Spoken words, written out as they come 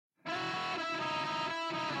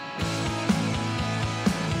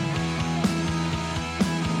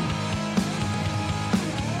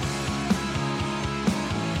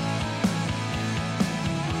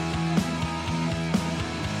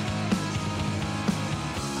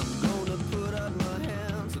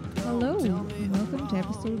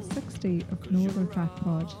60 of No Other Track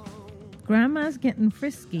Pod. Grandma's getting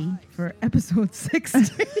frisky for episode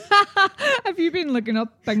 60. Have you been looking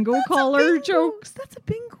up bingo caller jokes? That's a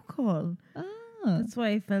bingo call. Ah. That's why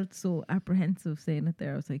I felt so apprehensive saying it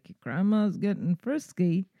there. I was like, Grandma's getting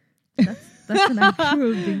frisky. That's an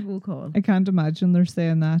actual bingo call. I can't imagine they're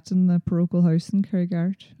saying that in the parochial house in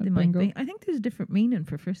Kerrigart. They might be. I think there's a different meaning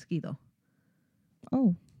for frisky though.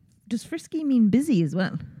 Oh. Does frisky mean busy as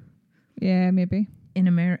well? Yeah, maybe. In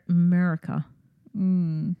America.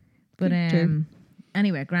 But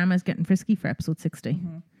anyway, Grandma's getting frisky for episode 60.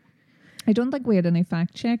 Mm-hmm. I don't think we had any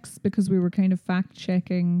fact checks because we were kind of fact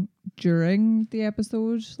checking during the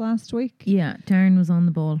episode last week. Yeah, Darren was on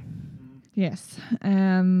the ball. Yes.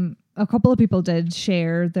 A couple of people did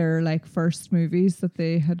share their first movies that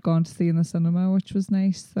they had gone to see in the cinema, which was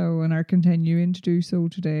nice. So, and are continuing to do so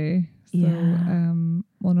today. So,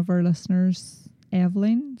 one of our listeners,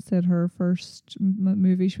 Evelyn, said her first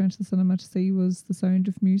movie she went to the cinema to see was The Sound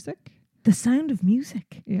of Music. The Sound of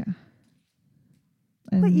Music? Yeah.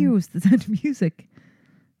 What year was The Sound of Music?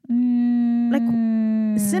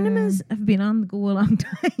 Cinemas have been on the go a long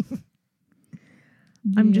time.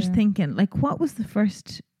 I'm just thinking, what was the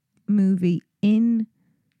first movie in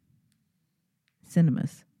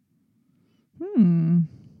cinemas?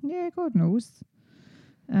 Yeah, God knows.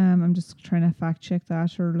 I'm just trying to fact check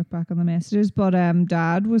that or look back on the messages. But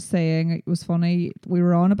Dad was saying it was funny. We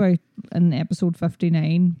were on about in episode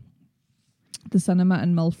 59, the cinema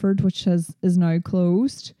in Milford, which is now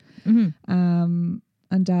closed. Mm-hmm.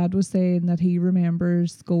 And Dad was saying that he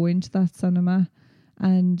remembers going to that cinema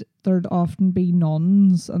and there'd often be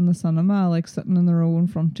nuns in the cinema, sitting in the row in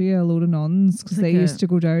front of you, a load of nuns, because they used to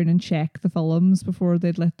go down and check the films before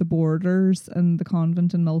they'd let the boarders in the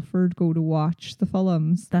convent in Milford go to watch the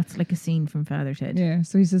films. That's like a scene from Father's Head. Yeah,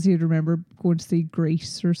 so he says he'd remember going to see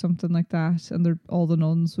Grease or something like that, and all the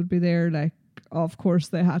nuns would be there, of course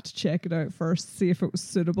they had to check it out first, see if it was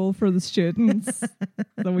suitable for the students.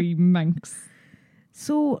 The wee minx.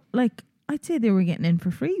 So, I'd say they were getting in for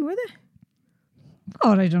free, were they?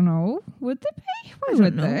 God, I don't know. Would they be? Why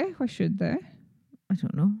would they? Why should they? I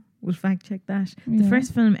don't know. We'll fact check that. Yeah. The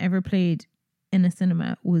first film ever played in a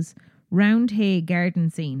cinema was Round Hay Garden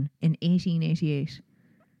Scene in 1888.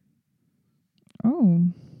 Oh.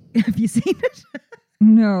 Have you seen it?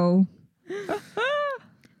 No.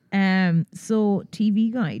 So TV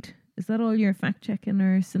Guide. Is that all your fact checking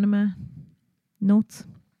or cinema notes?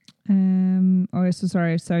 Sound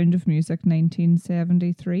of Music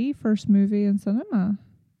 1973, first movie in cinema.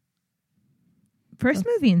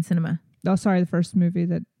 Movie in cinema? Oh, sorry, the first movie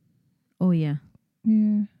that... Oh, yeah.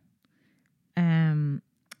 Yeah.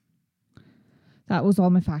 That was all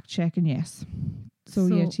my fact checking, yes. So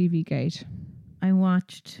yeah, TV Guide. I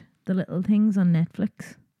watched The Little Things on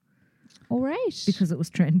Netflix. All right. Because it was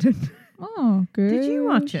trending. Oh, good. Did you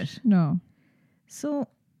watch it? No. So...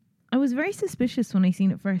 I was very suspicious when I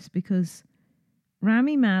seen it first because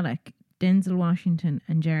Rami Malek, Denzel Washington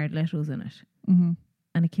and Jared Leto's in it. Mm-hmm.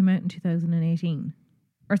 And it came out in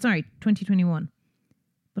 2021.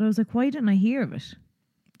 But I was like, why didn't I hear of it?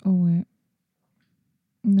 Oh, wait.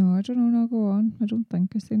 No, I don't know. No, go on. I don't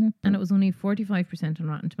think I've seen it. And it was only 45% on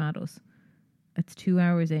Rotten Tomatoes. It's 2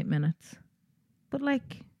 hours, 8 minutes. But I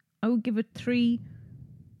would give it 3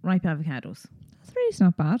 ripe avocados. 3's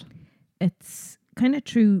not bad. It's kind of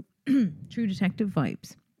true detective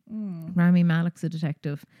vibes. Rami Malek's a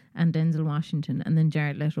detective and Denzel Washington, and then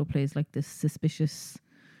Jared Leto plays this suspicious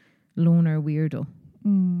loner weirdo,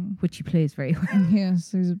 which he plays very well.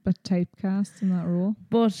 Yes, he's a bit typecast in that role.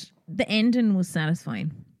 But the ending was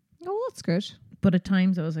satisfying. Oh, that's good. But at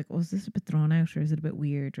times I was like, is this a bit drawn out, or is it a bit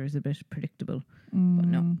weird, or is it a bit predictable? But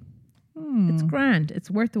no. It's grand.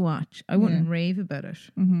 It's worth a watch. I wouldn't rave about it,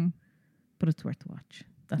 but it's worth a watch.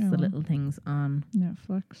 That's The Little Things on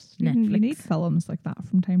Netflix. You need films like that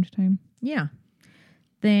from time to time. Yeah.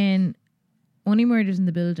 Then Only Murders in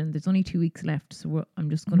the Building. There's only 2 weeks left, so I'm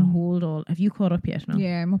just going to hold all. Have you caught up yet? No?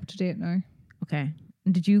 Yeah, I'm up to date now. Okay.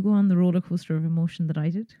 And did you go on the roller coaster of emotion that I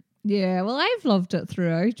did? Yeah, well, I've loved it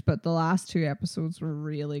throughout, but the last 2 episodes were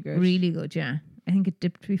really good. Really good, yeah. I think it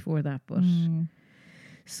dipped before that, but...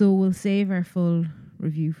 So we'll save our full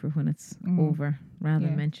review for when it's over, rather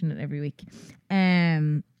than mention it every week.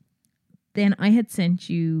 Then I had sent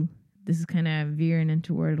you, this is kind of veering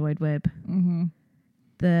into World Wide Web,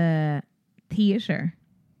 the theatre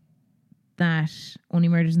that Only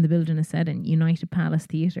Murders in the Building is set in, United Palace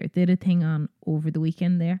Theatre. They did a thing on over the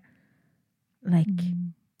weekend there.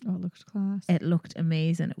 Oh, it looked class. It looked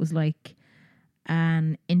amazing. It was like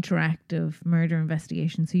an interactive murder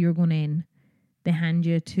investigation. So you're going in, they hand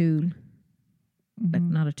you a tool, like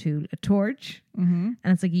not a tool, a torch. Mm-hmm.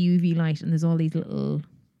 And it's like a UV light, and there's all these little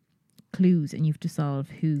clues, and you have to solve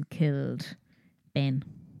who killed Ben.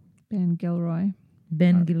 Ben Gilroy.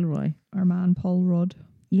 Gilroy. Our man Paul Rudd.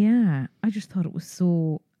 Yeah, I just thought it was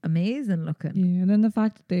so amazing looking. Yeah, and then the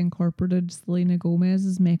fact that they incorporated Selena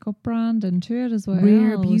Gomez's makeup brand into it as well.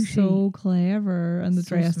 Rare Beauty. Was so clever. And the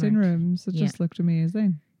So dressing smart. rooms, it just looked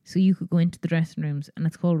amazing. So you could go into the dressing rooms, and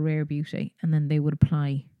it's called Rare Beauty, and then they would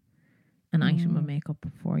apply an item of makeup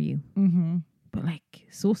for you. Mm-hmm. But like,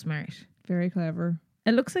 so smart. Very clever.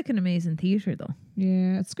 It looks like an amazing theatre though.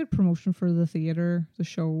 Yeah, it's good promotion for the theatre, the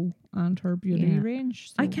show, and her beauty range.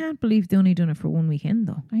 So. I can't believe they only done it for one weekend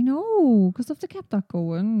though. I know, because if they kept that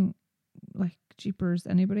going, like, jeepers,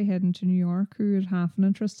 anybody heading to New York who had half an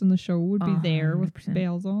interest in the show would be there with 100%.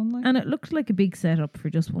 bells on. Like. And it looked like a big setup for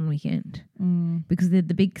just one weekend. Because they had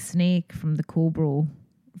the big snake from the Cobra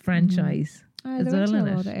franchise. They went to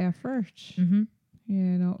a lot of effort. Mm-hmm.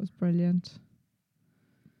 Yeah, no, it was brilliant.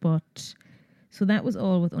 But so that was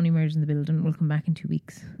all with Only Murders in the Building. We'll come back in 2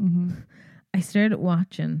 weeks. Mm-hmm. I started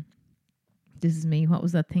watching. This is me. What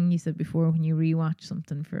was that thing you said before when you rewatch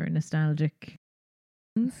something for nostalgic?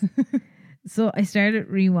 So I started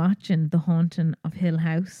rewatching The Haunting of Hill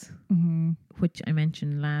House, which I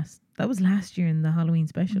mentioned last. That was last year in the Halloween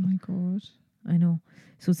special. Oh my God. I know.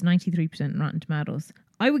 So it's 93% Rotten Tomatoes.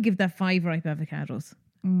 I would give that 5 ripe avocados.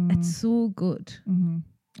 It's so good. Mm-hmm.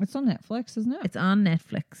 It's on Netflix, isn't it? It's on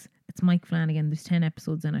Netflix. It's Mike Flanagan. There's 10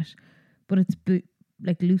 episodes in it. But it's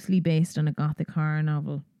like loosely based on a gothic horror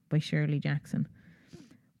novel by Shirley Jackson.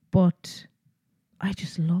 But I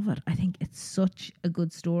just love it. I think it's such a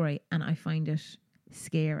good story, and I find it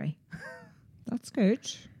scary. That's good.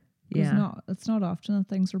 Yeah. It's not often that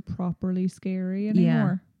things are properly scary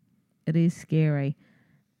anymore. Yeah, it is scary,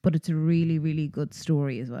 but it's a really, really good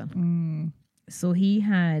story as well. So he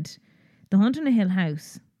had The Haunting of Hill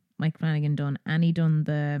House, Mike Flanagan done, and he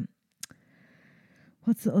done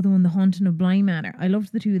what's the other one? The Haunting of Bly Manor. I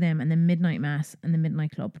loved the two of them, and then Midnight Mass and the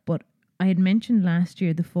Midnight Club. But I had mentioned last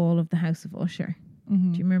year The Fall of the House of Usher.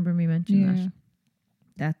 Do you remember me mentioning that?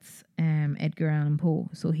 That's Edgar Allan Poe.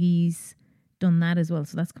 So he's done that as well.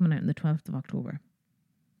 So that's coming out on the 12th of October.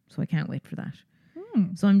 So I can't wait for that.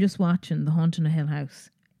 So I'm just watching The Haunting of Hill House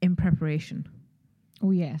in preparation.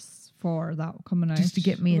 Oh yes, for that coming out. Just to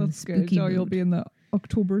get me in the spooky mood. Oh, you'll be in the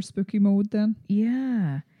October spooky mode then.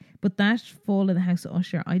 Yeah. But that Fall of the House of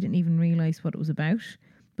Usher, I didn't even realise what it was about.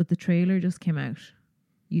 But the trailer just came out.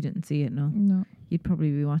 You didn't see it, no? No. You'd probably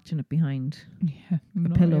be watching it behind I'm a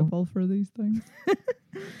not pillow. able for these things.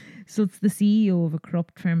 So it's the CEO of a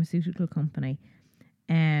corrupt pharmaceutical company.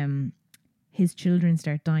 His children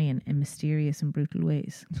start dying in mysterious and brutal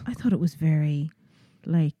ways. I thought it was very,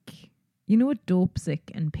 like, you know what, Dope Sick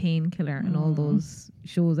and Painkiller and all those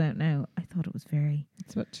shows out now. I thought it was very...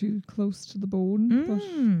 It's a bit too close to the bone,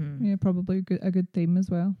 but yeah, probably a good theme as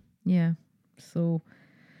well. Yeah. So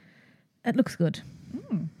it looks good.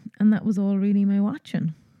 And that was all really my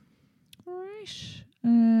watching. All right.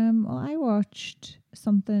 Well, I watched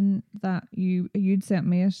something that you'd sent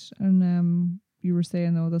me it, and you were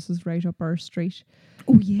saying, "Oh, this is right up our street."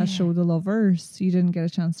 Oh yeah. That show, The Lovers. You didn't get a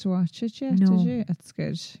chance to watch it yet, No. did you? It's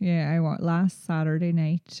good. Yeah, I watched last Saturday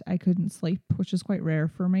night. I couldn't sleep, which is quite rare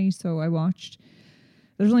for me, so I watched.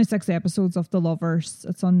 There's only 6 episodes of The Lovers.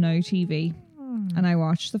 It's on Now TV. And I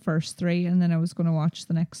watched the first 3, and then I was going to watch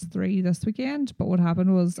the next 3 this weekend. But what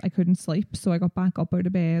happened was I couldn't sleep, so I got back up out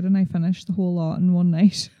of bed and I finished the whole lot in one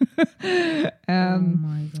night. Oh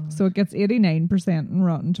my God. So it gets 89% in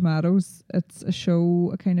Rotten Tomatoes. It's a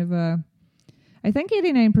show, I think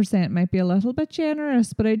 89% might be a little bit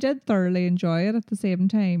generous, but I did thoroughly enjoy it at the same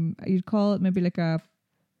time. You'd call it maybe like a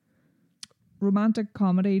romantic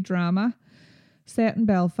comedy drama set in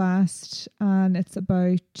Belfast, and it's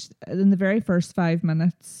about, in the very first 5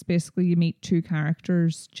 minutes, basically you meet 2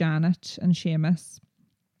 characters, Janet and Seamus.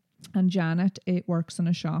 And Janet, it works in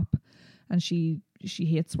a shop, and she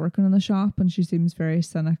hates working in the shop, and she seems very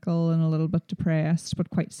cynical and a little bit depressed, but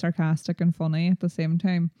quite sarcastic and funny at the same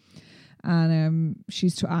time. And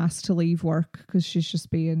she's asked to leave work because she's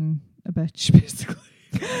just being a bitch, basically.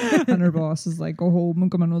 And her boss is like, go home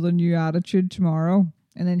and come in with a new attitude tomorrow.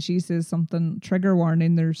 And then she says something, trigger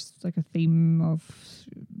warning, there's like a theme of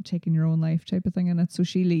taking your own life type of thing in it. So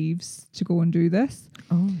she leaves to go and do this.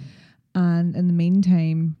 Oh. And in the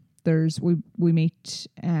meantime, we meet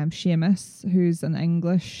Seamus, who's an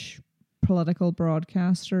English political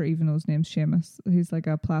broadcaster, even though his name's Seamus. He's like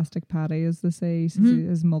a plastic patty, as they say.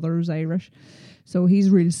 His mother's Irish. So he's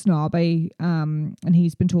real snobby, and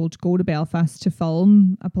he's been told to go to Belfast to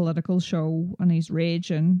film a political show, and he's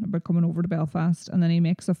raging about coming over to Belfast, and then he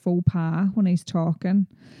makes a faux pas when he's talking.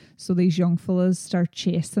 So these young fellas start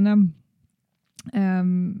chasing him,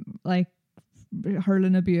 like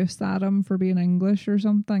hurling abuse at him for being English or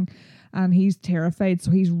something, and he's terrified,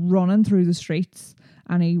 so he's running through the streets,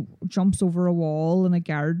 and he jumps over a wall in a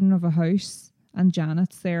garden of a house, and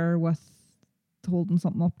Janet's there with holding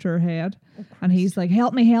something up to her head, and he's like,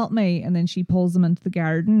 help me, and then she pulls him into the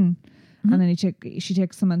garden, and then she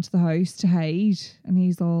takes him into the house to hide, and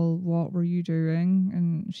he's all, what were you doing?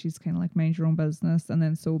 And she's kind of like, mind your own business. And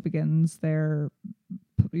then so begins their,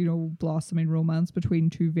 you know, blossoming romance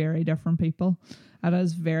between two very different people. It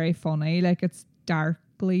is very funny, like it's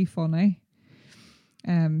darkly funny.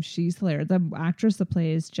 She's hilarious. The actress that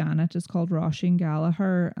plays Janet is called Roisin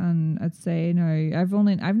Gallagher, and I'd say now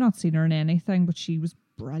I've not seen her in anything, but she was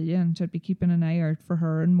brilliant. I'd be keeping an eye out for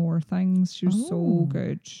her and more things. She was so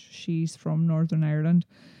good. She's from Northern Ireland.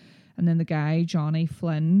 And then the guy Johnny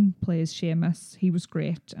Flynn plays Seamus. He was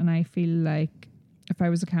great, and I feel like if I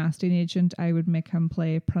was a casting agent, I would make him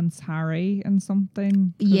play Prince Harry in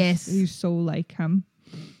something. Yes, he's so like him.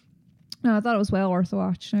 No, I thought it was well worth a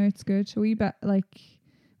watch. No, it's good. A wee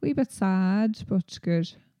bit sad, but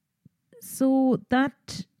good. So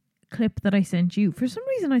that clip that I sent you, for some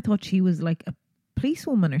reason I thought she was like a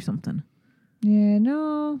policewoman or something. Yeah,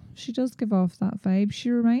 no, she does give off that vibe.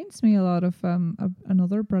 She reminds me a lot of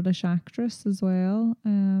another British actress as well.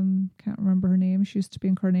 Can't remember her name. She used to be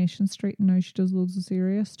in Coronation Street, and now she does loads of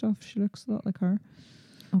serious stuff. She looks a lot like her.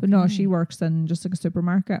 Okay. But no, she works in just like a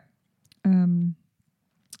supermarket.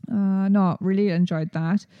 No, really enjoyed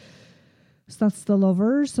that. So that's The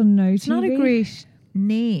Lovers on Now TV. It's not a great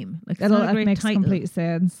name. Like it makes complete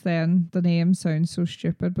sense then. The name sounds so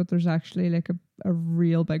stupid, but there's actually like a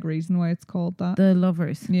real big reason why it's called that. The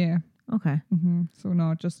Lovers. Yeah. Okay. So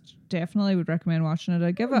no, just definitely would recommend watching it.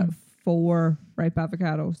 I'd give it 4 ripe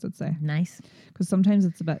avocados, I'd say. Nice. Because sometimes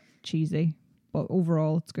it's a bit cheesy, but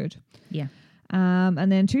overall it's good. Yeah. And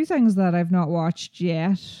then 2 things that I've not watched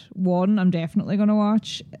yet. One I'm definitely going to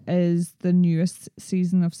watch is the newest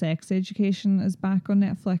season of Sex Education is back on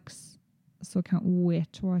Netflix. So I can't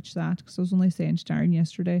wait to watch that, because I was only saying to Darren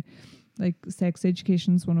yesterday, like, Sex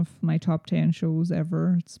Education is one of my top 10 shows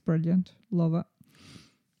ever. It's brilliant. Love it.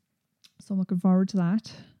 So I'm looking forward to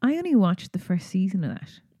that. I only watched the first season of that.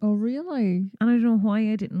 Oh, really? And I don't know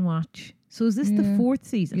why I didn't watch. So is this the 4th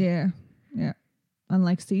season? Yeah. And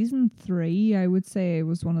like season 3, I would say it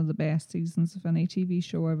was one of the best seasons of any TV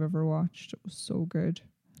show I've ever watched. It was so good.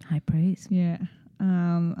 High praise. Yeah.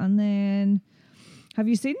 And then, have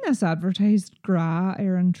you seen this advertised Gra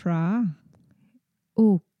Aaron Tra?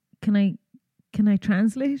 Oh, can I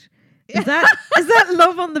translate? Is that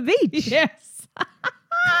Love on the Beach? Yes.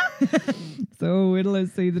 So wait till I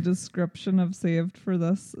see the description I've saved for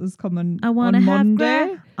this is coming I want on to Monday.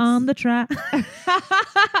 have on the track.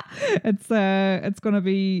 It's gonna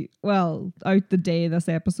be, well, out the day this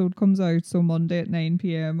episode comes out, so Monday at 9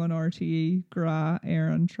 p.m. on RTE. Gra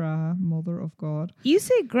Aaron Tra, Mother of God. You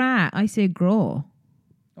say gra, I say gro.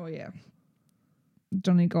 Oh yeah.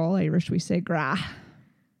 Donegal Irish, we say gra.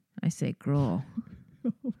 I say gro.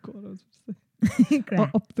 Oh God, I was just saying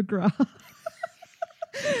up the gra.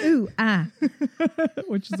 Ooh, ah.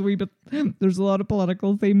 Which is a wee bit, there's a lot of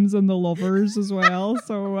political themes in The Lovers as well.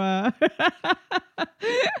 So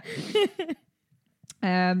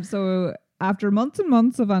so after months and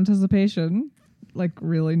months of anticipation, like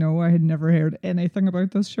really no, I had never heard anything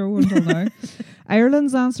about this show until now.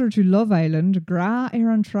 Ireland's answer to Love Island, Gra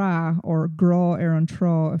Aaron Tra, or Gra Aaron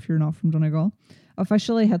Tra if you're not from Donegal,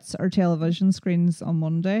 officially hits our television screens on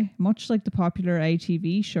Monday. Much like the popular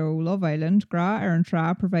ITV show Love Island, Gra Aaron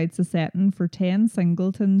Tra provides a setting for 10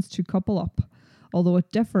 singletons to couple up, although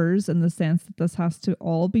it differs in the sense that this has to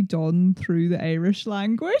all be done through the Irish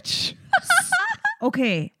language.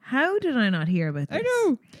 Okay, how did I not hear about this? I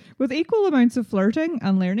know. With equal amounts of flirting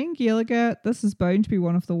and learning Gaeilge, this is bound to be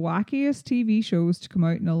one of the wackiest TV shows to come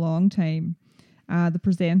out in a long time. The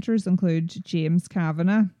presenters include James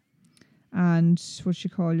Kavanagh, and what you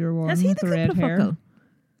call your one Has he with the red hair? Don't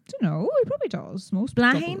know. He probably does. Most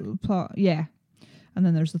Blaine? Yeah. And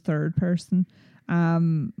then there's the third person.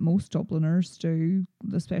 Most Dubliners do,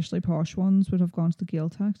 especially posh ones, would have gone to the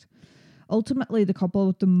Gaeltacht. Ultimately, the couple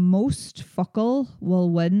with the most fuckle will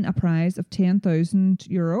win a prize of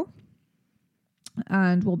 €10,000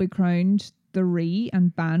 and will be crowned the Ree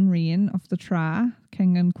and Ban Reen of the Tra,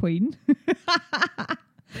 King and Queen.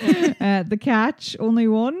 The catch, only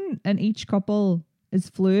one in each couple is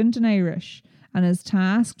fluent in Irish and is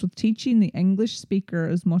tasked with teaching the English speaker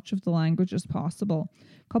as much of the language as possible.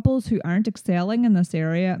 Couples who aren't excelling in this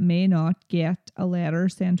area may not get a letter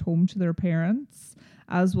sent home to their parents,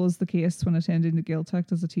 as was the case when attending the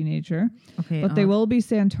Gaeltacht as a teenager. Okay, But they will be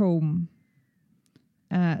sent home.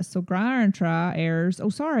 So Gra and Tra airs,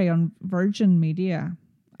 on Virgin Media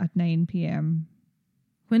at 9 p.m.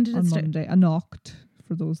 When did it on start? Monday. A knocked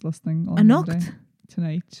for those listening on A Monday. knocked?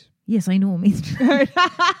 Tonight. Yes, I know.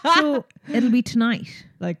 So it'll be tonight.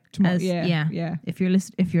 Like tomorrow. As- Yeah. If you're a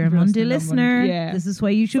If Monday listening on listener, Monday, yeah. this is why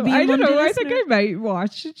you should So be a I don't Monday know. I listener. think I might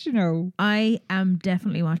watch it, you know. I am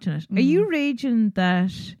definitely watching it. Are you raging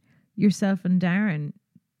that yourself and Darren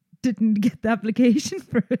didn't get the application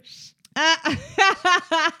for it?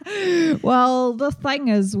 Well, the thing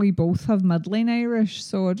is, we both have middling Irish,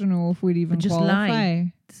 so I don't know if we'd even Just qualify.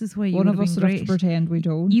 lie. This is why you One would of have us been would have to great. pretend we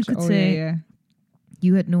don't. You could say- yeah.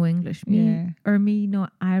 You had no English. Me Yeah. or me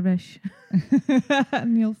not Irish.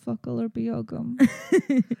 Neil Fuckle or Beogum.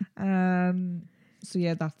 So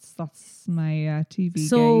yeah, that's my TV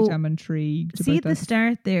So, guide. I'm intrigued. See at about the this.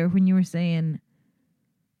 start there when you were saying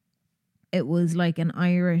it was like an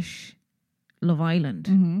Irish Love Island.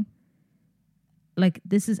 Mhm. Like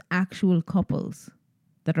this is actual couples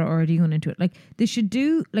that are already going into it. Like they should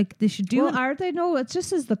do Well, are they? No, it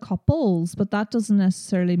just is the couples, but that doesn't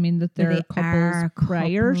necessarily mean that they're they couples are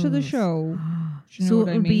prior to the couples. show. Do you So know what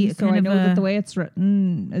I it'll be mean? a So kind I of know that a- the way it's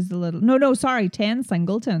written is a little. No, sorry, 10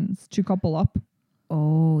 singletons, 2 couple up.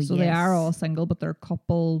 Oh, So yes. they are all single, but they're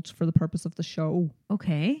coupled for the purpose of the show.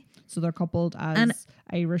 Okay. So they're coupled as And-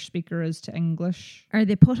 Irish speaker is to English. Are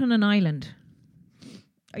they put on an island?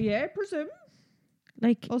 Yeah, I presume.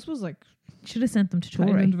 Like I suppose like should have sent them to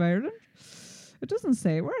Torrey. Island of Ireland. It doesn't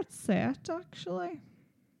say where it's set actually.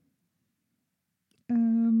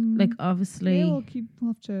 Like obviously yeah, we'll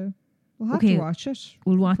have to Okay, watch it.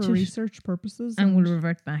 we'll watch for it research purposes, and we'll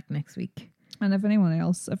revert back next week. and if any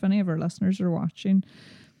of our listeners are watching,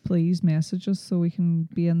 please message us so we can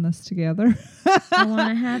be in this together. I want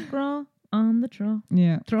to have draw on the draw.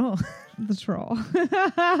 Yeah, Draw. the trawl.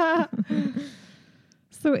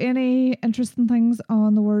 So, any interesting things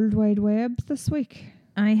on the World Wide Web this week?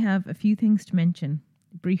 I have a few things to mention,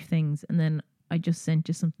 brief things, and then I just sent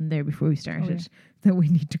you something there before we started that we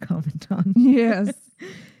need to comment on. Yes.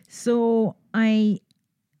 So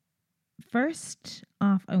first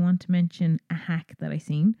off, I want to mention a hack that I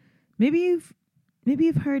seen. Maybe you've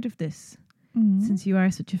heard of this since you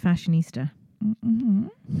are such a fashionista. Mm-hmm.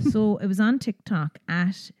 So it was on TikTok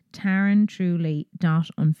at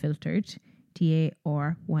tarantruly.unfiltered,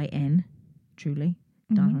 TARYN, truly,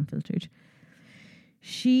 .unfiltered.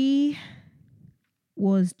 She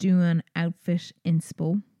was doing outfit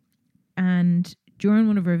inspo, and during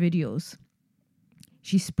one of her videos,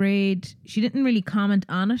 she didn't really comment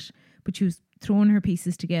on it, but she was throwing her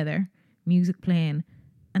pieces together, music playing,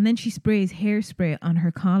 and then she sprays hairspray on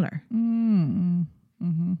her collar.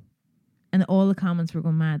 Mm-hmm. And all the comments were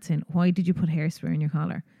going mad saying, why did you put hairspray on your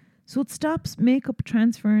collar? So it stops makeup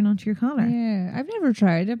transferring onto your collar. Yeah, I've never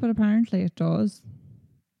tried it, but apparently it does.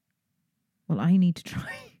 Well, I need to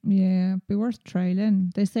try. Yeah, be worth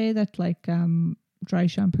trying. They say that like dry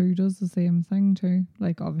shampoo does the same thing too.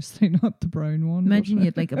 Like obviously not the brown one. Imagine you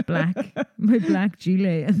had like my black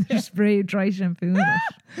gilet and just spray dry shampoo on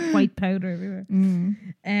it. White powder everywhere.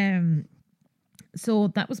 So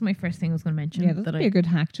that was my first thing I was going to mention. Yeah, that'd be a good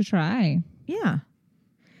hack to try. Yeah.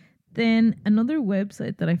 Then another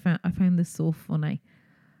website that I found this so funny.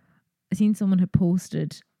 I seen someone had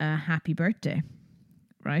posted a happy birthday,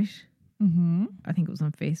 right? Mm-hmm. I think it was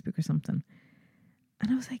on Facebook or something.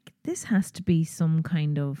 And I was like, this has to be some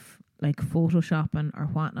kind of like photoshopping or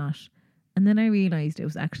whatnot. And then I realized it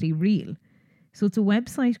was actually real. So it's a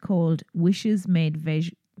website called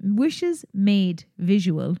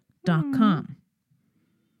wishesmadevisual.com.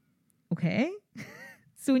 Okay.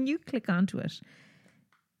 So when you click onto it,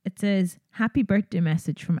 it says happy birthday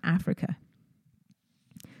message from Africa.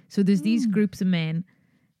 So there's these groups of men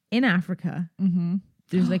in Africa. Mm-hmm.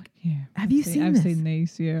 There's like, I've seen this? seen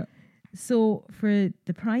these, yeah. So for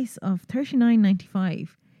the price of $39.95,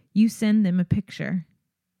 you send them a picture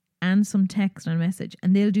and some text and a message,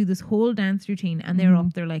 and they'll do this whole dance routine, and they're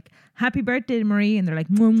up there like, happy birthday, Marie, and they're like,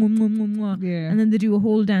 mwah, mwah, mwah, mwah, mwah. Yeah. And then they do a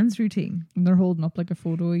whole dance routine. And they're holding up like a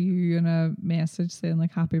photo of you and a message saying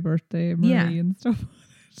like happy birthday, Marie, and stuff.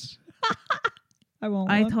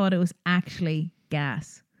 I thought it was actually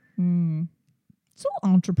gas. So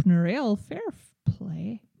entrepreneurial, fair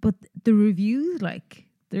play. But the reviews, like,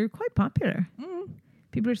 they're quite popular.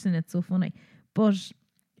 People are saying it's so funny. But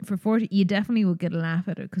for 40, you definitely would get a laugh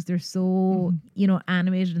at it because they're so, you know,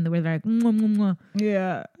 animated in the way they're like, mwah, mwah, mwah.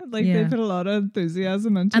 Yeah. Like they put a lot of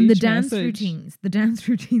enthusiasm into and each the dance message. routines. The dance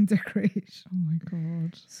routines are great. Oh my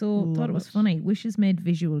God. So thought it was funny.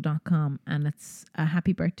 Wishesmadevisual.com, and it's a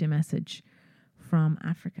happy birthday message from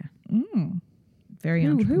Africa. Very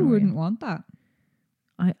entrepreneurial. Who wouldn't want that?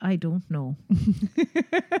 I don't know.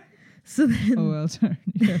 So then, Darren.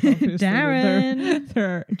 Yeah, obviously.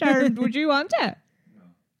 Darren, would you want it? No.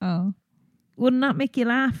 Oh. Wouldn't that make you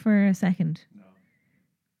laugh for a second? No.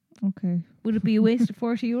 Okay. Would it be a waste of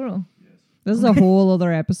 €40? Yes. This is a whole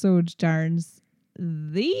other episode. Darren's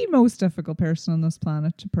the most difficult person on this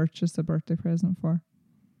planet to purchase a birthday present for.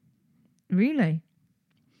 Really?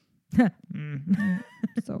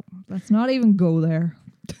 So let's not even go there.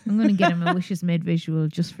 I'm going to get him a Wishes Made visual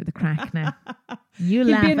just for the crack now. You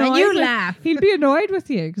laugh and you laugh. He'll be annoyed with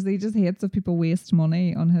you because he just hates if people waste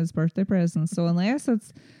money on his birthday presents. So unless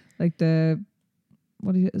it's like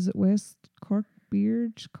is it West Cork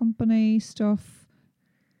Beard Company stuff,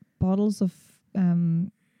 bottles of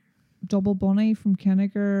Double Bunny from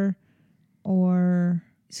Kinniger, or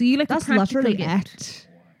so you like that's a practical literally gift. it.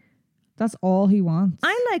 That's all he wants.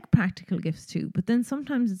 I like practical gifts too, but then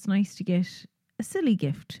sometimes it's nice to get a silly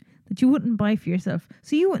gift that you wouldn't buy for yourself.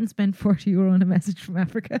 So you wouldn't spend €40 on a message from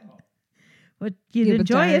Africa. But you'd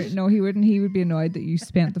enjoy it. No, he wouldn't. He would be annoyed that you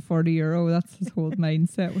spent the €40. That's his whole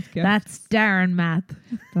mindset with gifts. That's Darren math.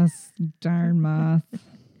 That's Darren math.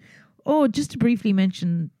 Oh, just to briefly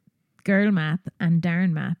mention girl math and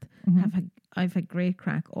Darren math. I've had great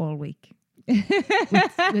crack all week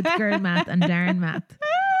with girl math and Darren math.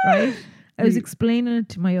 Right? I was explaining it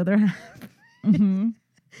to my other half. And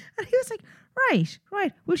he was like,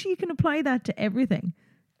 right. Well, you can apply that to everything.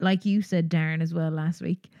 Like you said, Darren, as well last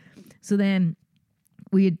week. So then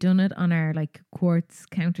we had done it on our like quartz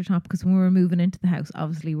countertop because when we were moving into the house,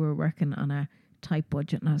 obviously we were working on a tight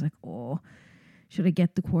budget. And I was like, oh, should I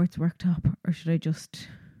get the quartz worktop or should I just,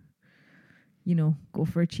 you know, go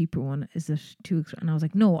for a cheaper one? Is it too extra? And I was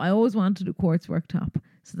like, no, I always wanted a quartz worktop.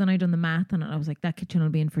 So then I done the math on it. I was like, that kitchen will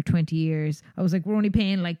be in for 20 years. I was like, we're only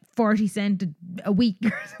paying like 40 cents a week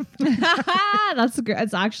or something. That's good.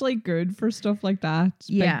 It's actually good for stuff like that.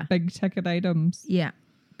 Yeah. Big ticket items. Yeah.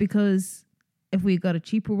 Because if we got a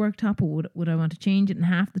cheaper worktop, would I want to change it in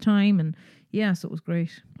half the time? And yeah, so it was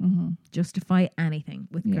great. Justify anything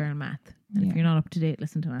with girl math. And if you're not up to date,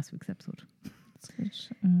 listen to last week's episode. That's good.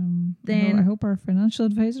 Then I hope our financial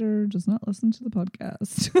advisor does not listen to the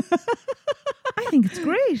podcast. I think it's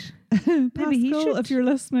great. Maybe Pascal, he should. if you're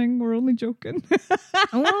listening, we're only joking.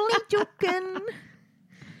 Only joking.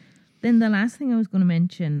 Then the last thing I was going to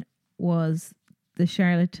mention was the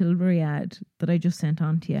Charlotte Tilbury ad that I just sent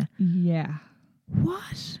on to you. Yeah.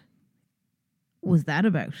 What was that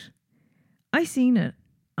about? I seen it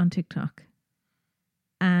on TikTok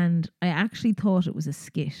and I actually thought it was a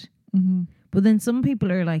skit. But then some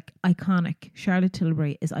people are like, iconic. Charlotte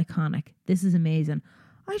Tilbury is iconic. This is amazing.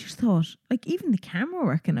 I just thought, like, even the camera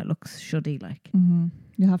work in it looks shuddy, like.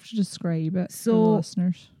 You have to describe it so for the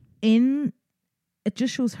listeners. It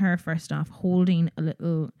just shows her first off holding a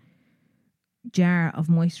little jar of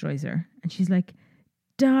moisturizer. And she's like,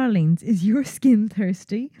 darlings, is your skin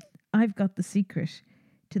thirsty? I've got the secret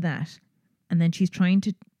to that. And then she's trying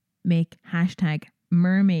to make hashtag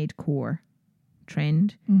mermaid core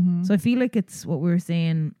trend. So I feel like it's what we were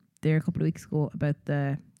saying there a couple of weeks ago about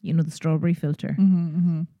the strawberry filter.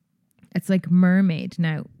 It's like mermaid.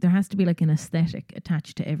 Now there has to be like an aesthetic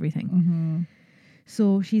attached to everything.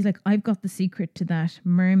 So she's like, I've got the secret to that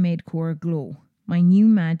mermaid core glow. My new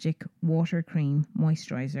magic water cream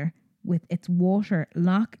moisturizer with its water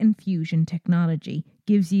lock infusion technology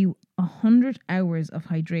gives you 100 hours of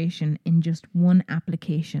hydration in just one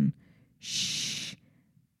application. Shh.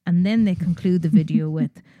 And then they conclude the video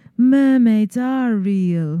with, mermaids are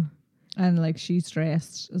real. And like she's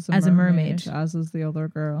dressed as a mermaid, as is the other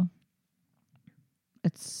girl.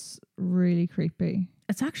 It's really creepy.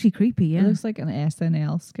 It's actually creepy, yeah. It looks like an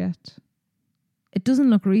SNL skit. It doesn't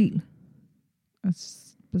look real.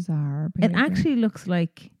 It's bizarre behavior. It actually looks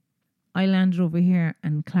like I landed over here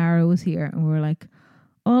and Clara was here and we were like,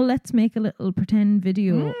 oh, let's make a little pretend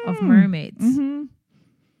video of mermaids.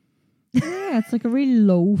 Yeah, it's like a really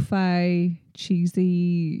lo-fi,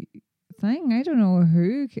 cheesy thing. I don't know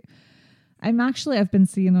who. I've been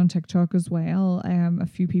seeing on TikTok as well, a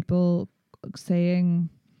few people saying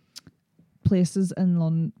places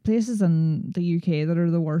in the UK that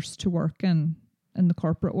are the worst to work in the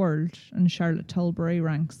corporate world, and Charlotte Tilbury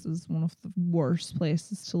ranks as one of the worst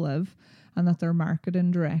places to live, and that their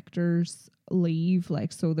marketing directors leave.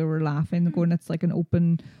 Like, so they were laughing, they're going, it's like an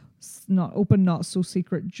open not so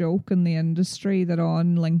secret joke in the industry that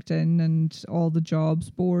on LinkedIn and all the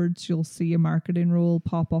jobs boards you'll see a marketing role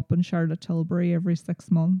pop up in Charlotte Tilbury every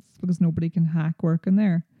 6 months because nobody can hack working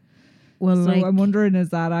there. Well, so I'm wondering, is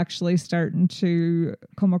that actually starting to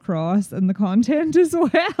come across in the content as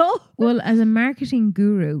well? Well, as a marketing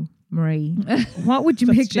guru, Marie, what would you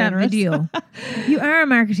make generous. That video? You are a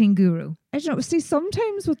marketing guru. I don't know. See,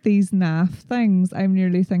 sometimes with these naff things, I'm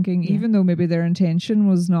nearly thinking, even though maybe their intention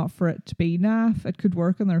was not for it to be naff, it could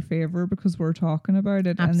work in their favour because we're talking about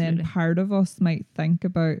it. Absolutely. And then part of us might think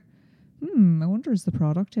about, I wonder, is the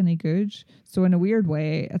product any good? So in a weird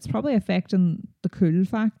way, it's probably affecting the cool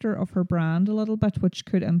factor of her brand a little bit, which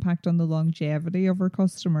could impact on the longevity of her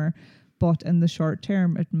customer. But in the short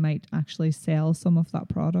term, it might actually sell some of that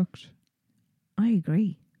product. I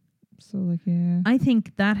agree. So yeah. I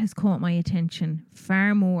think that has caught my attention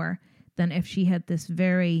far more than if she had this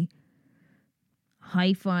very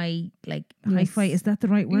hi-fi, hi-fi, is that the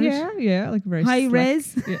right word? Yeah, like very high slick.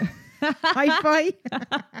 Res. Yeah. Hi-fi.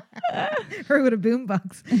 Her with a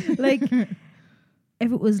boombox. Like,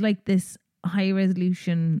 if it was like this high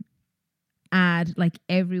resolution ad, like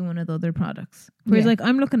every one of the other products. Whereas like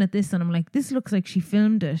I'm looking at this and I'm like, this looks like she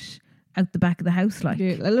filmed it out the back of the house. Like,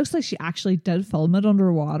 it looks like she actually did film it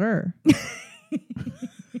underwater.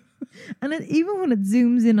 And even when it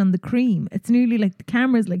zooms in on the cream, it's nearly like the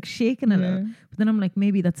camera's like shaking a little. But then I'm like,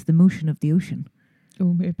 maybe that's the motion of the ocean.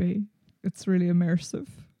 Oh, maybe. It's really immersive.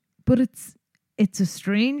 But it's a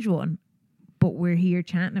strange one, but we're here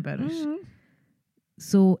chatting about it.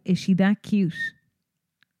 So is she that cute?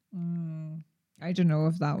 I don't know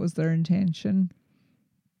if that was their intention,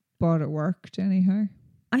 but it worked anyhow.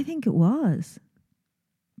 I think it was.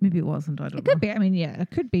 Maybe it wasn't. I don't know. It could be. I mean, yeah,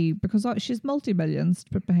 it could be because she's multi-millions to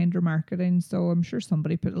put behind her marketing. So I'm sure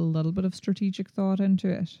somebody put a little bit of strategic thought into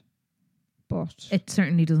it. But it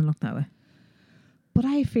certainly doesn't look that way. But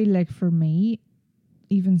I feel like for me,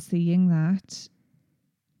 even seeing that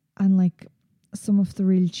and like some of the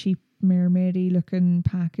real cheap mermaidy looking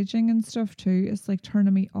packaging and stuff too, it's like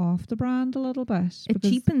turning me off the brand a little bit. It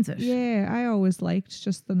cheapens it. Yeah, I always liked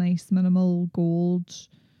just the nice minimal gold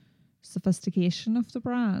sophistication of the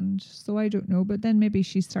brand. So I don't know, but then maybe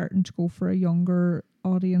she's starting to go for a younger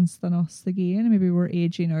audience than us again. Maybe we're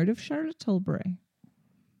aging out of Charlotte Tilbury.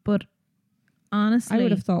 But honestly, I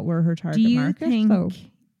would have thought we're her target market. Do you think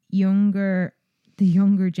the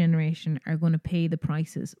younger generation are going to pay the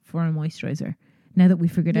prices for a moisturiser now that we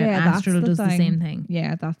figured out Astral does the same thing?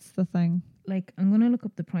 Yeah, that's the thing. Like, I'm going to look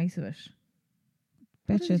up the price of it.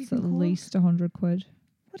 Bet you it's at least 100 quid.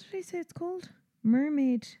 What did I say it's called?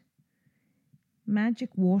 Mermaid Magic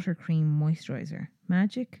Water Cream Moisturiser.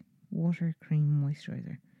 Magic Water Cream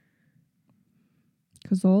Moisturiser.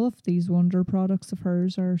 Because all of these wonder products of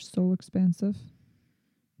hers are so expensive.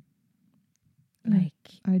 Like,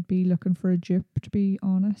 I'd be looking for a dupe, to be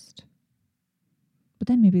honest. But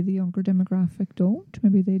then maybe the younger demographic don't.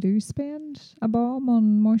 Maybe they do spend a bomb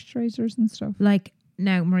on moisturisers and stuff. Like,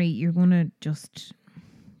 now, Marie, you're going to just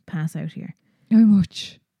pass out here. How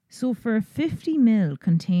much? So for a 50ml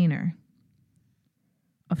container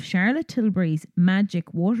of Charlotte Tilbury's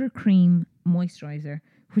Magic Water Cream Moisturiser,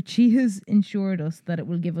 which she has ensured us that it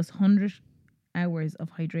will give us 100 hours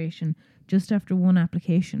of hydration just after one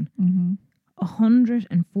application.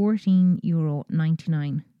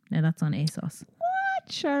 €114.99. Now that's on ASOS.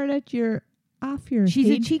 What, Charlotte? You're off your She's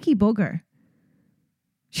head. a cheeky bugger.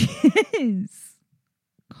 She is.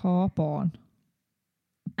 Cop on.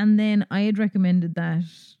 And then I had recommended that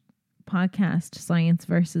podcast Science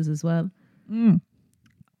Versus as well.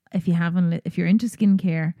 If you haven't, if you're into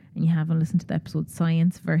skincare and you haven't listened to the episode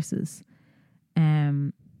Science Versus,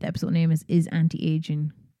 the episode name is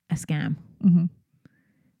Anti-Aging a Scam?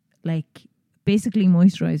 Like, basically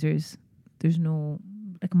moisturisers, there's no,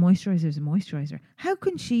 like, a moisturiser is a moisturiser. How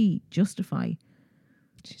can she justify?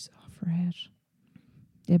 She's off her head.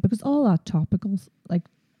 Yeah, because all that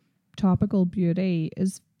topical beauty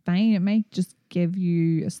is fine. It might just give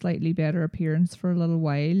you a slightly better appearance for a little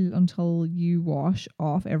while until you wash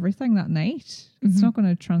off everything that night. It's not going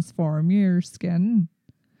to transform your skin.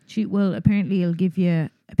 Well, apparently it'll give you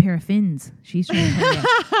a pair of fins. She's trying to tell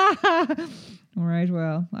you. All right,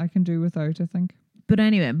 well, I can do without, I think. But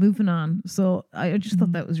anyway, moving on. So I just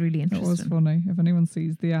thought that was really interesting. It was funny. If anyone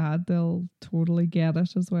sees the ad, they'll totally get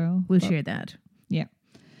it as well. We'll share that. Yeah.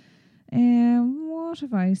 What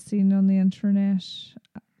have I seen on the internet?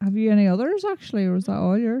 Have you any others, actually, or was that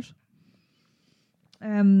all yours?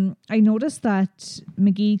 I noticed that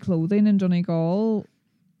McGee Clothing in Donegal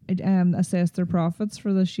assessed their profits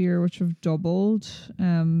for this year, which have doubled,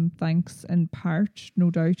 thanks in part, no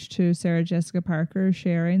doubt, to Sarah Jessica Parker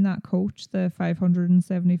sharing that coat, the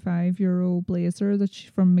 €575 blazer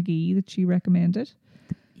from McGee that she recommended.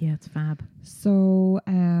 Yeah, it's fab. So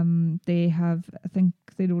they have, I think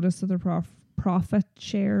they noticed that their profit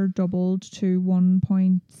share doubled to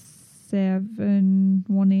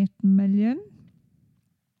 1.718 million.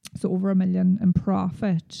 So over $1 million in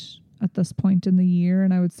profit at this point in the year,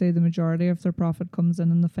 and I would say the majority of their profit comes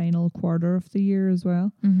in the final quarter of the year as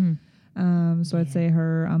well. So I'd say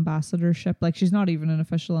her ambassadorship, like she's not even an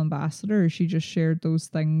official ambassador, she just shared those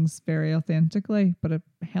things very authentically, but it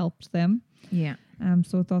helped them. Yeah.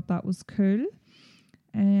 So I thought that was cool.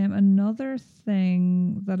 Another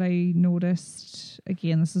thing that I noticed,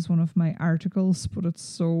 again, this is one of my articles, but it's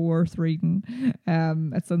so worth reading.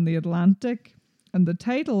 It's in The Atlantic, and the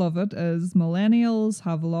title of it is "Millennials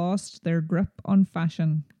Have Lost Their Grip on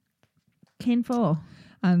Fashion." Kinfo.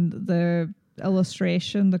 And the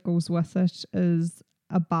illustration that goes with it is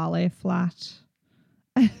a ballet flat.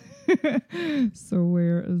 So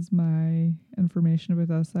where is my information about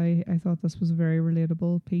this? I thought this was a very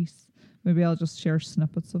relatable piece. Maybe I'll just share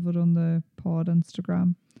snippets of it on the pod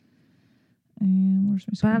Instagram. Where's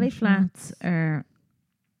my ballet flats are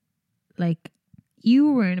like, you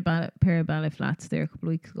were wearing a pair of ballet flats there a couple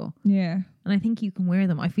of weeks ago. Yeah. And I think you can wear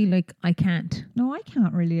them. I feel like I can't. No, I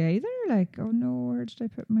can't really either. Like, oh no, where did I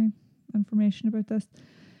put my information about this?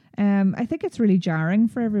 I think it's really jarring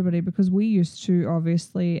for everybody because we used to,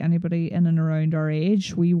 obviously, anybody in and around our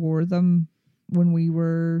age, we wore them when we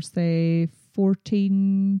were, say,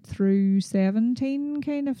 14 through 17,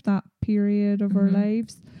 kind of that period of our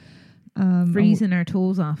lives. Freezing our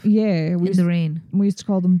toes off. Yeah. In the rain. We used to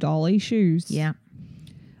call them dolly shoes. Yeah.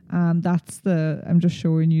 I'm just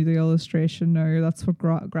showing you the illustration now. That's what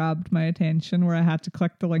grabbed my attention, where I had to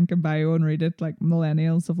click the link in bio and read it. Like,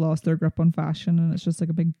 millennials have lost their grip on fashion, and it's just like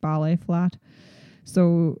a big ballet flat.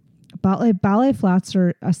 So ballet flats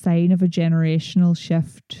are a sign of a generational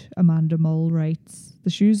shift, Amanda Mull writes. The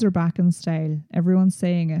shoes are back in style. Everyone's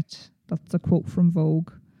saying it. That's a quote from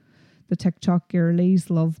Vogue. The TikTok girlies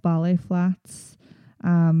love ballet flats.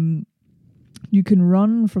 You can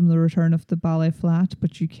run from the return of the ballet flat,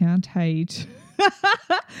 but you can't hide.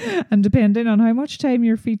 And depending on how much time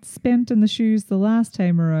your feet spent in the shoes the last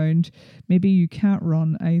time around, maybe you can't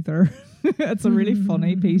run either. It's a really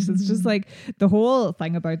funny piece. It's just like, the whole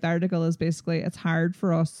thing about the article is basically, it's hard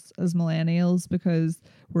for us as millennials because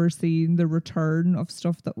we're seeing the return of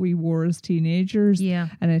stuff that we wore as teenagers. Yeah.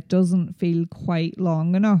 And it doesn't feel quite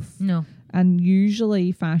long enough. No. And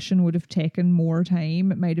usually fashion would have taken more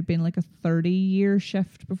time. It might have been like a 30-year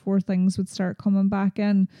shift before things would start coming back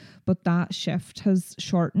in. But that shift has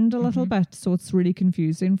shortened a little bit. So it's really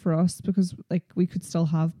confusing for us because, like, we could still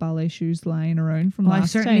have ballet shoes lying around from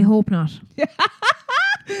last time. I certainly hope not.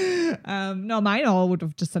 No, mine all would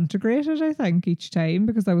have disintegrated, I think, each time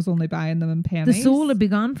because I was only buying them in pennies. The sole would be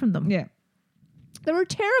gone from them. Yeah. They were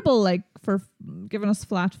terrible, like, for giving us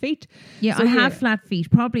flat feet. Yeah, so I have flat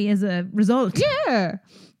feet, probably as a result. Yeah,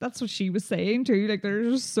 that's what she was saying too. Like, they're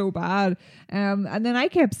just so bad. And then I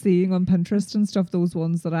kept seeing on Pinterest and stuff those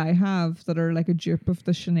ones that I have that are like a dupe of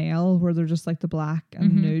the Chanel, where they're just like the black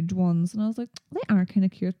and nude ones. And I was like, they are kind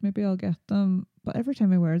of cute. Maybe I'll get them. But every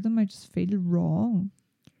time I wear them, I just feel wrong.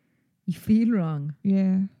 You feel wrong?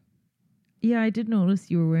 Yeah. Yeah, I did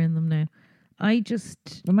notice you were wearing them now.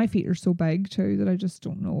 Well, my feet are so big too that I just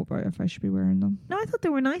don't know about if I should be wearing them. No, I thought they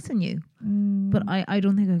were nice on you. But I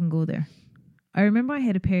don't think I can go there. I remember I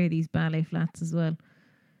had a pair of these ballet flats as well.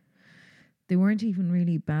 They weren't even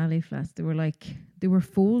really ballet flats. They were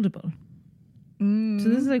foldable. So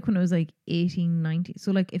this is like when I was like 18, 19.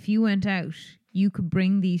 So like if you went out, you could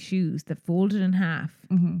bring these shoes that folded in half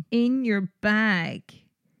in your bag.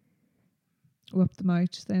 Whip them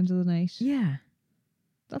out at the end of the night. Yeah.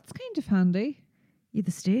 That's kind of handy. Yeah,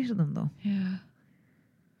 the state of them though. Yeah.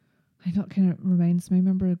 I know, it kind of reminds me,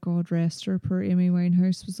 remember, God rest her, poor Amy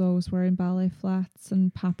Winehouse was always wearing ballet flats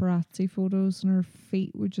and paparazzi photos, and her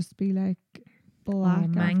feet would just be like black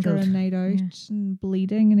after a night out and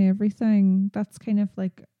bleeding and everything. That's kind of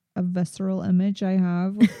like a visceral image I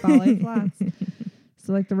have with ballet flats.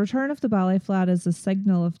 So like, the return of the ballet flat is a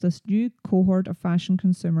signal of this new cohort of fashion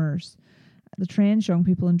consumers. The trends young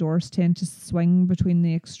people endorse tend to swing between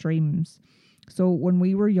the extremes. So when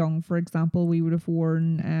we were young, for example, we would have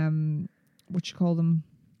worn,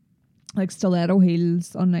 like stiletto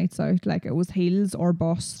heels on nights out. Like, it was heels or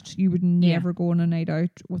bust. You would never go on a night out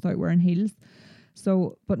without wearing heels.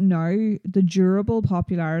 So, but now the durable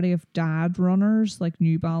popularity of dad runners like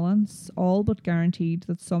New Balance all but guaranteed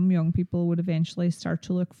that some young people would eventually start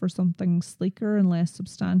to look for something sleeker and less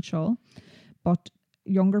substantial. But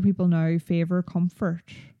younger people now favour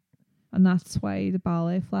comfort. And that's why the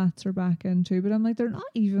ballet flats are back in too. But I'm like, they're not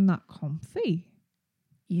even that comfy.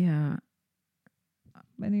 Yeah.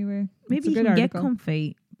 Anyway, maybe you can get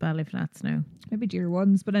comfy ballet flats now. Maybe dear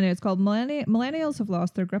ones. But anyway, it's called Millennials Have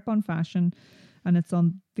Lost Their Grip on Fashion. And it's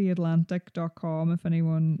on theatlantic.com if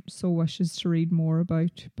anyone so wishes to read more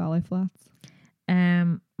about ballet flats.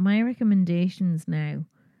 My recommendations now.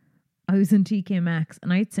 I was in TK Maxx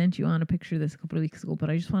and I'd sent you on a picture of this a couple of weeks ago, but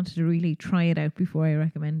I just wanted to really try it out before I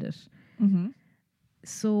recommend it. Mm-hmm.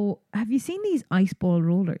 So, have you seen these ice ball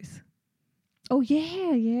rollers? Oh,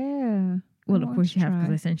 yeah. Well, of course you have,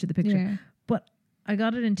 because I sent you the picture. Yeah. But I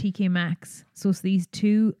got it in TK Maxx. So it's these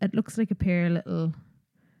two, it looks like a pair of little,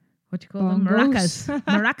 what do you call them?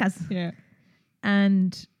 Maracas. Yeah.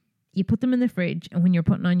 And you put them in the fridge, and when you're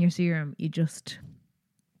putting on your serum, you just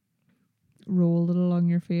roll it along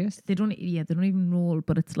your face. They don't even roll,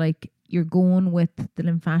 but it's like you're going with the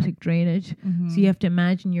lymphatic drainage. Mm-hmm. So you have to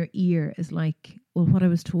imagine your ear is like, well, what I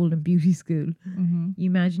was told in beauty school. Mm-hmm. You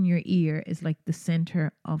imagine your ear is like the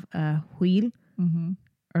center of a wheel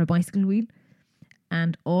or a bicycle wheel,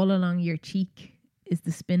 and all along your cheek is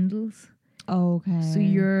the spindles. Okay. So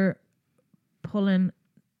you're pulling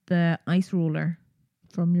the ice roller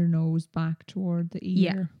from your nose back toward the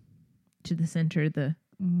ear, to the center of the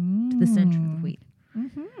to the center of the wheel.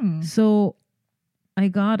 Mm-hmm. So I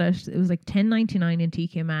got it. It was like $10.99 in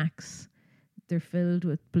TK Maxx. They're filled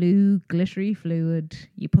with blue glittery fluid.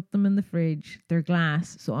 You put them in the fridge. They're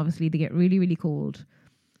glass, so obviously they get really, really cold.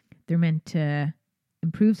 They're meant to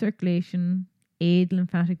improve circulation, aid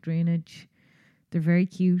lymphatic drainage. They're very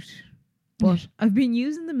cute. But I've been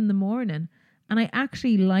using them in the morning, and I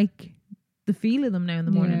actually like the feel of them now in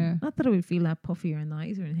the morning. Yeah. Not that I would feel that puffier in the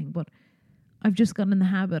eyes or anything, but I've just gotten in the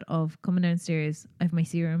habit of coming downstairs. I have my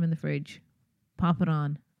serum in the fridge, pop it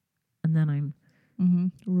on, and then I'm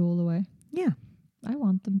roll away. Yeah, I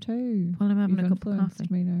want them too. While I'm having a cup of coffee.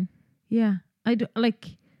 Me now. Yeah, I do like.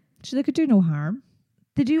 So they could do no harm.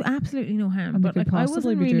 They do absolutely no harm. And but like, I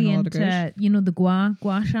wasn't really into the gua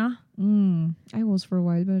sha. I was for a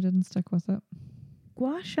while, but I didn't stick with it.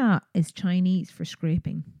 Gua sha is Chinese for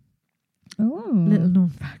scraping. Oh, little known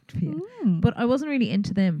fact for you. But I wasn't really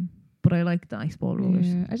into them. But I like the ice ball rollers.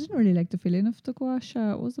 Yeah, I didn't really like the feeling of the gua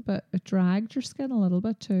sha. It dragged your skin a little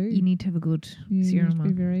bit too. You need to have a good serum on.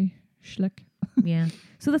 Be very schlick. Yeah.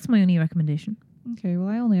 So that's my only recommendation. Okay, well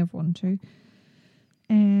I only have one too.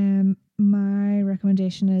 My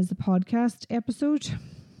recommendation is a podcast episode.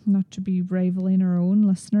 Not to be rivaling our own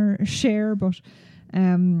listener share, but I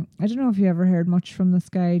don't know if you ever heard much from this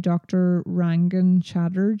guy, Dr. Rangan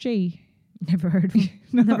Chatterjee. Never heard of him.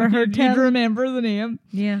 Never heard him. You'd remember the name.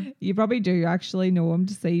 Yeah. You probably do actually know him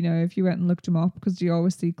to see now if you went and looked him up, because you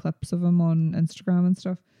always see clips of him on Instagram and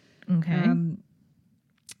stuff. Okay.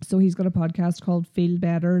 So he's got a podcast called Feel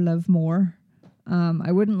Better, Live More.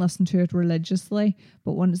 I wouldn't listen to it religiously,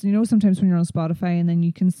 but sometimes when you're on Spotify and then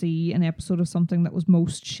you can see an episode of something that was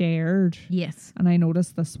most shared. Yes. And I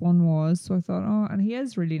noticed this one was, so I thought, and he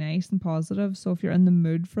is really nice and positive. So if you're in the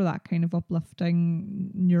mood for that kind of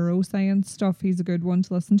uplifting neuroscience stuff, he's a good one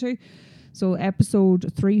to listen to. So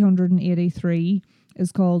episode 383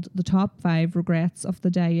 is called The Top 5 Regrets of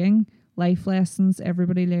the Dying, Life Lessons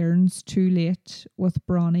Everybody Learns Too Late with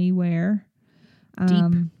Bronnie Ware.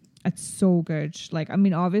 Deep. It's so good. Like, I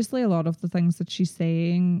mean, obviously a lot of the things that she's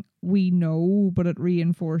saying we know, but it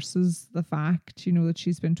reinforces the fact, that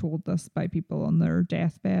she's been told this by people on their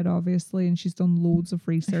deathbed, obviously, and she's done loads of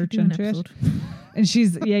research into it. And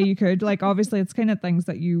you could, like, obviously it's kind of things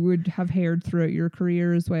that you would have heard throughout your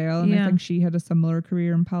career as well. And I think she had a similar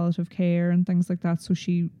career in palliative care and things like that. So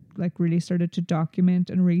she like really started to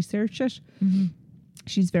document and research it. Mm-hmm.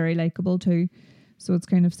 She's very likable too. So it's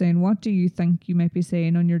kind of saying, what do you think you might be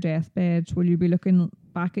saying on your deathbed? Will you be looking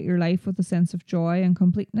back at your life with a sense of joy and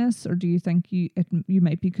completeness, or do you think you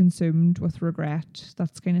might be consumed with regret?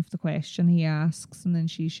 That's kind of the question he asks, and then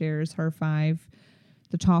she shares her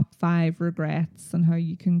the top 5 regrets and how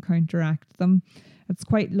you can counteract them. It's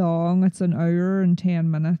quite long. It's an hour and 10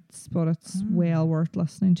 minutes, but it's well worth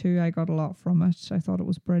listening to. I got a lot from it. I thought it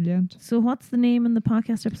was brilliant. So what's the name in the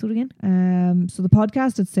podcast episode again? So the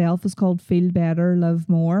podcast itself is called Feel Better, Live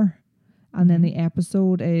More. And then the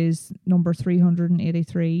episode is number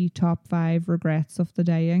 383, Top 5 Regrets of the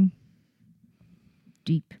Dying.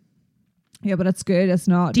 Deep. Yeah, but it's good. It's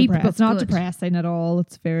not deep, it's not depressing at all.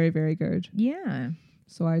 It's very, very good. Yeah.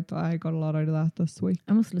 So I got a lot out of that this week.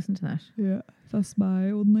 I must listen to that. Yeah, that's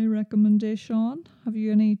my only recommendation. Have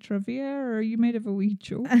you any trivia, or you might have a wee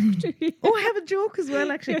joke? Oh, I have a joke as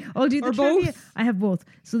well, actually. I'll do the Or trivia. both. I have both.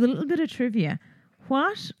 So the little bit of trivia.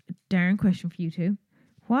 What, Darren, question for you too.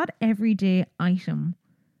 What everyday item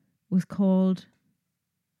was called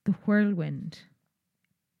the Whirlwind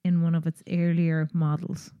in one of its earlier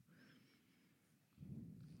models?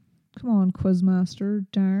 Come on, Quizmaster,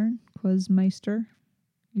 Darren. Quizmeister.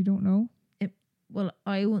 You don't know? Well,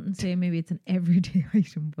 I wouldn't say maybe it's an everyday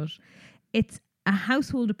item, but it's a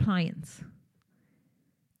household appliance.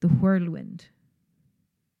 The Whirlwind.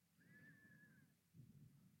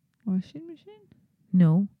 Washing machine?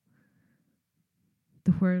 No.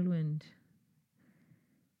 The Whirlwind.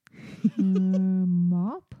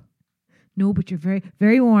 Mop? No, but you're very,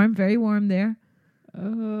 very warm there.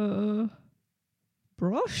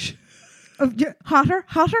 Brush? Yeah, hotter.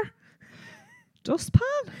 Dustpan?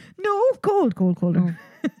 No, colder. Oh.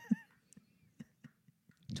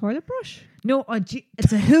 Toilet brush? No,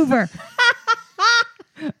 it's a Hoover.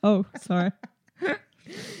 Oh, sorry.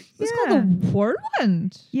 It's called a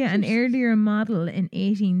Whirlwind. Yeah, an earlier model in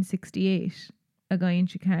 1868. A guy in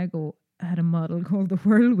Chicago had a model called the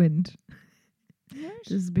Whirlwind. Right.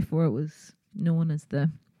 This is before it was known as the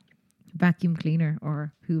vacuum cleaner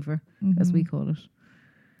or Hoover, as we call it.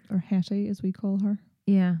 Or Hetty, as we call her.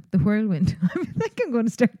 Yeah, the Whirlwind. I think I'm going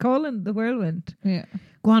to start calling it the Whirlwind. Yeah.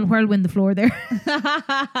 Go on, whirlwind the floor there.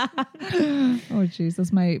 Oh, jeez.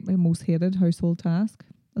 That's my most hated household task,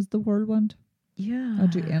 is the Whirlwind. Yeah. I'd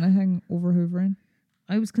do anything over hoovering.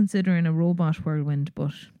 I was considering a robot whirlwind,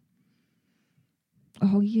 but...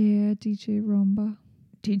 Oh, yeah, DJ Roomba.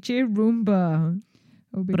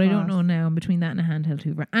 But I don't know now. I'm between that and a handheld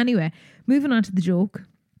Hoover. Anyway, moving on to the joke.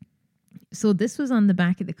 So this was on the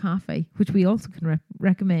back of the coffee, which we also can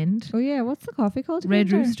recommend. Oh, yeah. What's the coffee called? Red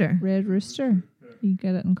again, Rooster. Red Rooster. You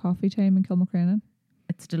get it in coffee time in Kilmacrenan.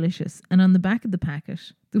 It's delicious. And on the back of the packet,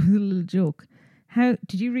 there was a little joke. How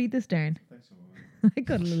did you read this, Darren? I think so. I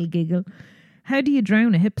got a little giggle. How do you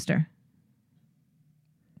drown a hipster?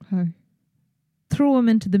 How? Throw him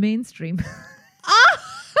into the mainstream.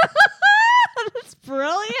 That's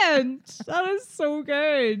brilliant. That is so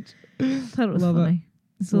good. Thought it was Love funny.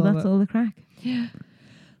 So Love that's it. all the crack. Yeah.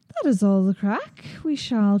 That is all the crack. We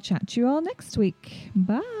shall chat to you all next week.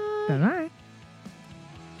 Bye. Bye-bye.